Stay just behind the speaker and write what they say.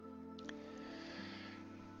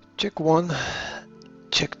Check 1,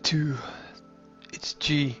 check 2. It's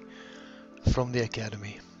G from the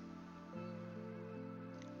Academy.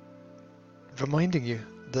 Reminding you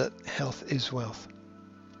that health is wealth.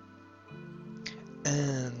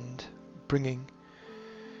 And bringing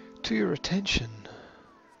to your attention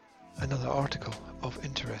another article of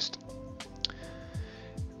interest.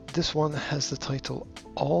 This one has the title,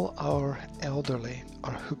 All Our Elderly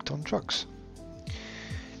Are Hooked on Drugs.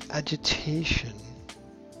 Agitation.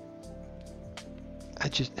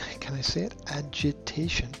 Can I say it?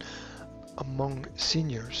 Agitation among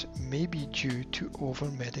seniors may be due to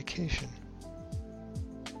over-medication.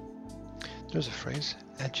 There's a phrase,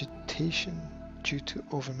 agitation due to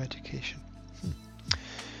over-medication.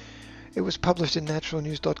 It was published in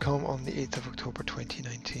naturalnews.com on the 8th of October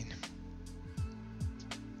 2019.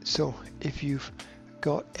 So, if you've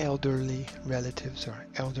got elderly relatives or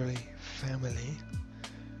elderly family,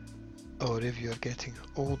 or if you're getting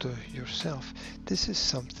older yourself, this is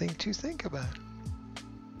something to think about,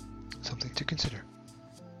 something to consider.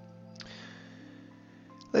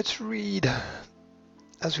 Let's read.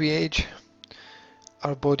 As we age,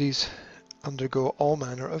 our bodies undergo all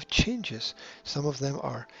manner of changes. Some of them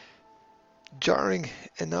are jarring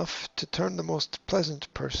enough to turn the most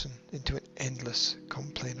pleasant person into an endless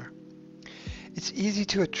complainer. It's easy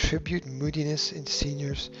to attribute moodiness in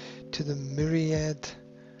seniors to the myriad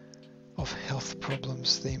of health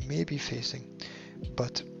problems they may be facing,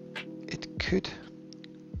 but it could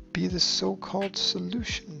be the so-called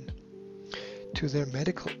solution to their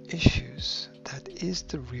medical issues that is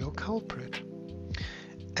the real culprit.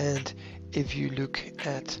 And if you look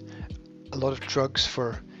at a lot of drugs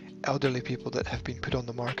for elderly people that have been put on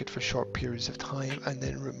the market for short periods of time and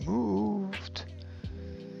then removed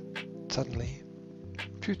suddenly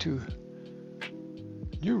due to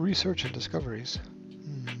new research and discoveries,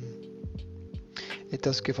 it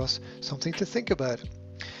does give us something to think about.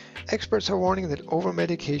 Experts are warning that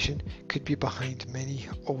over-medication could be behind many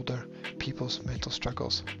older people's mental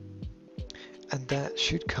struggles, and that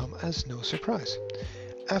should come as no surprise.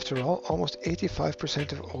 After all, almost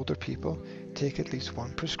 85% of older people take at least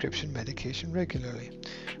one prescription medication regularly,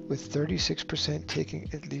 with 36% taking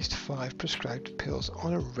at least 5 prescribed pills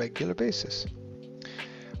on a regular basis.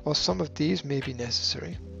 While some of these may be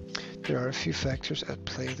necessary, there are a few factors at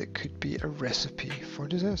play that could be a recipe for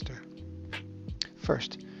disaster.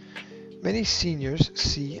 First, many seniors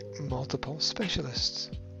see multiple specialists,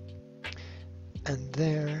 and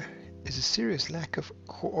there is a serious lack of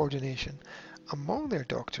coordination among their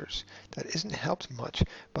doctors that isn't helped much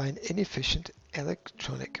by an inefficient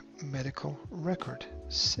electronic medical record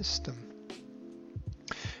system.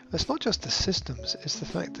 It's not just the systems, it's the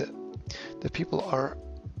fact that the people are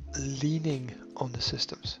leaning on the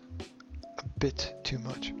systems a bit too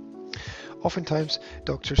much. Oftentimes,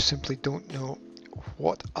 doctors simply don't know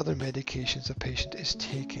what other medications a patient is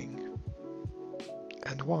taking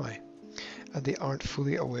and why, and they aren't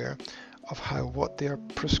fully aware of how what they are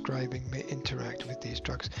prescribing may interact with these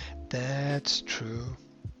drugs. That's true.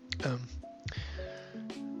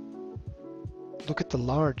 Look at the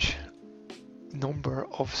large number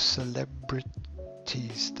of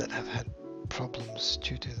celebrities that have had problems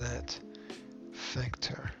due to that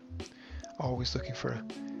factor. Always looking for a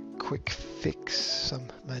quick fix, some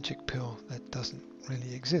magic pill that doesn't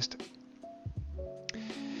really exist.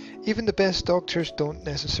 Even the best doctors don't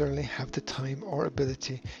necessarily have the time or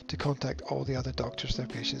ability to contact all the other doctors their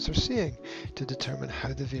patients are seeing to determine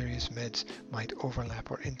how the various meds might overlap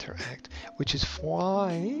or interact, which is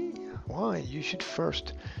why you should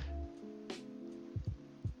first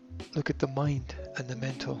look at the mind and the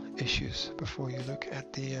mental issues before you look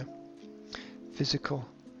at the physical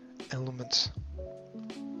elements.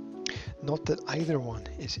 Not that either one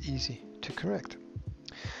is easy to correct.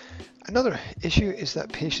 Another issue is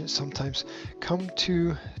that patients sometimes come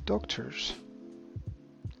to doctors.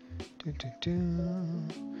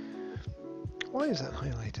 Why is that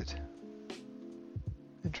highlighted?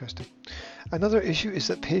 Interesting. Another issue is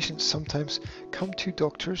that patients sometimes come to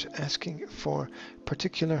doctors asking for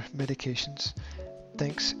particular medications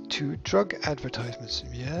thanks to drug advertisements.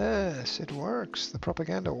 Yes, it works. The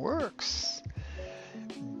propaganda works.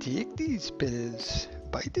 Take these pills.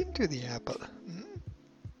 Bite into the apple.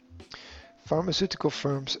 Pharmaceutical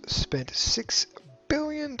firms spent $6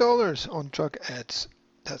 billion on drug ads.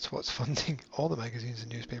 That's what's funding all the magazines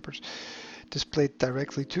and newspapers displayed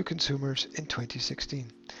directly to consumers in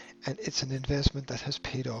 2016. And it's an investment that has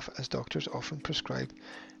paid off, as doctors often prescribe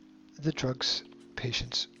the drugs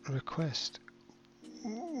patients request.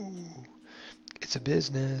 Ooh, it's a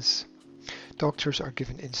business. Doctors are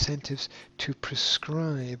given incentives to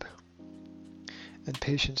prescribe, and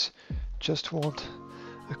patients just want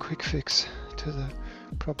a quick fix to the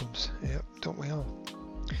problems. Yeah, don't we all?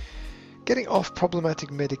 Getting off problematic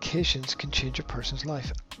medications can change a person's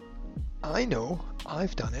life. I know,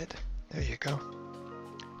 I've done it. There you go.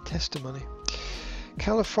 Testimony.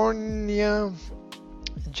 California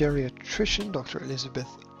geriatrician Dr. Elizabeth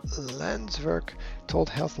Landsverk told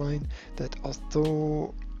Healthline that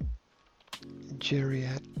although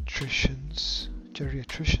geriatricians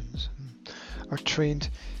are trained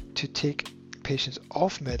to take patients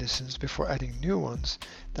off medicines before adding new ones,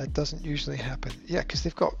 that doesn't usually happen. Yeah, because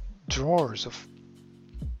they've got drawers of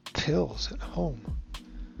pills at home.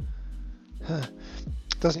 That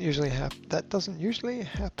doesn't usually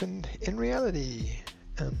happen in reality,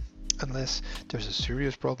 unless there's a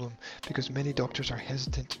serious problem, because many doctors are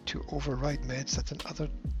hesitant to override meds that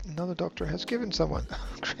another doctor has given someone.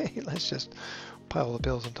 Great, let's just pile the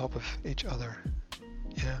pills on top of each other.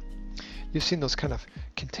 Yeah, you've seen those kind of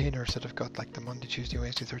containers that have got like the Monday, Tuesday,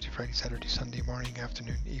 Wednesday, Thursday, Friday, Saturday, Sunday, morning,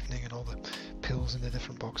 afternoon, evening, and all the pills in the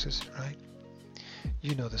different boxes, right?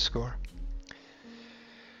 You know the score.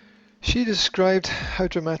 She described how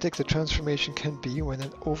dramatic the transformation can be when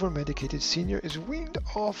an over-medicated senior is weaned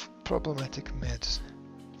off problematic meds.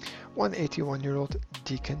 One 81-year-old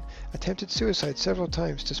deacon attempted suicide several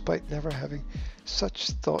times despite never having such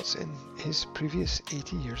thoughts in his previous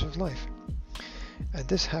 80 years of life. And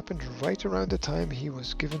this happened right around the time he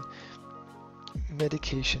was given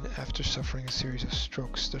medication after suffering a series of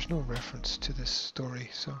strokes. There's no reference to this story,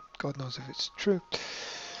 so God knows if it's true.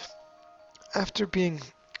 After being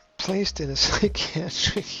placed in a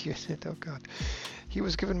psychiatric unit, oh God, he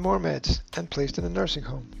was given more meds and placed in a nursing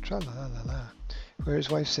home, tra-la-la-la-la, where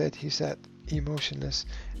his wife said he sat emotionless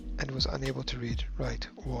and was unable to read, write,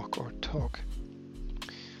 walk, or talk.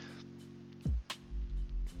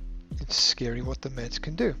 It's scary what the meds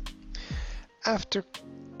can do. After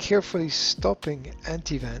carefully stopping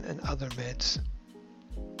Ativan and other meds,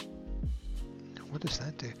 what does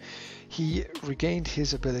that do? He regained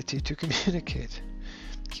his ability to communicate.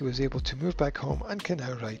 He was able to move back home and can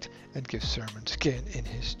now write and give sermons again in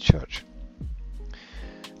his church.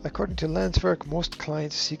 According to Landsverk, most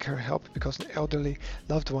clients seek her help because an elderly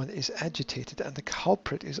loved one is agitated, and the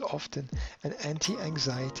culprit is often an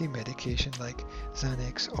anti-anxiety medication like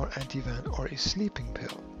Xanax or Ativan or a sleeping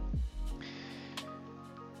pill.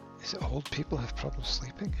 Is it old people have problems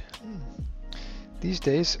sleeping? These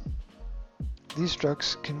days, these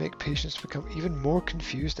drugs can make patients become even more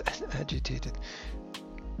confused and agitated.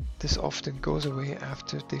 This often goes away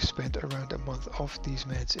after they've spent around a month off these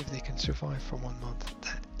meds, if they can survive for 1 month,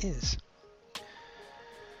 that is.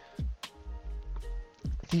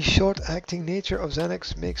 The short-acting nature of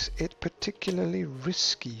Xanax makes it particularly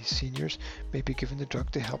risky. Seniors may be given the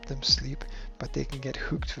drug to help them sleep, but they can get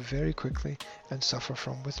hooked very quickly and suffer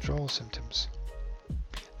from withdrawal symptoms.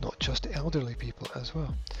 Not just elderly people as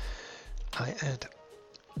well, I add.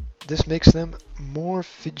 This makes them more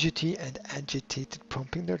fidgety and agitated,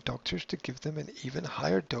 prompting their doctors to give them an even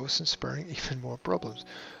higher dose and spurring even more problems.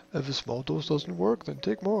 If a small dose doesn't work, then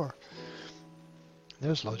take more.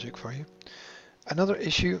 There's logic for you. Another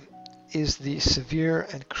issue is the severe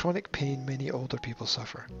and chronic pain many older people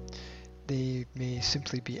suffer. They may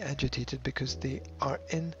simply be agitated because they are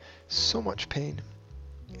in so much pain,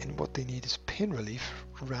 and what they need is pain relief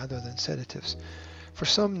rather than sedatives. For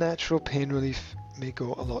some, natural pain relief may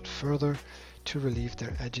go a lot further to relieve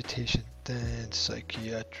their agitation than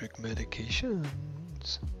psychiatric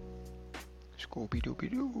medications.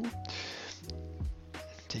 Scooby-Dooby-Doo.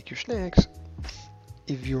 Take your snacks.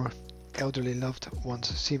 If your elderly loved ones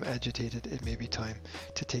seem agitated, it may be time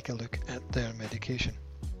to take a look at their medication.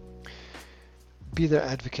 Be their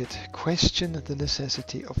advocate. Question the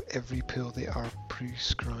necessity of every pill they are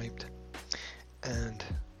prescribed and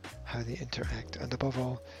how they interact, and above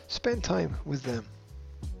all, spend time with them.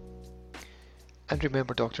 And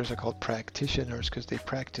remember, doctors are called practitioners because they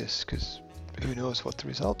practice, because who knows what the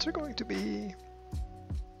results are going to be.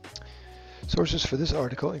 Sources for this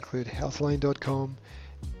article include healthline.com,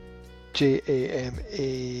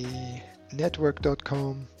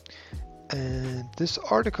 jamanetwork.com, and this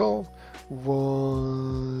article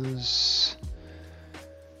was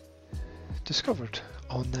discovered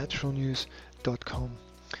on naturalnews.com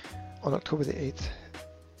on October the 8th,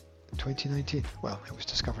 2019. Well, it was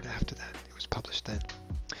discovered after that. It was published then.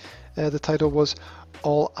 The title was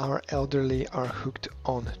All Our Elderly Are Hooked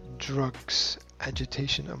on Drugs.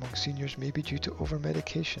 Agitation among seniors may be due to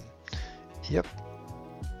over-medication. Yep.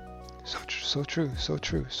 So true.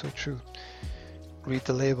 Read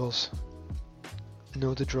the labels.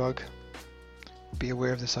 Know the drug. Be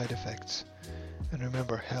aware of the side effects. And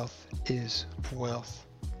remember, health is wealth.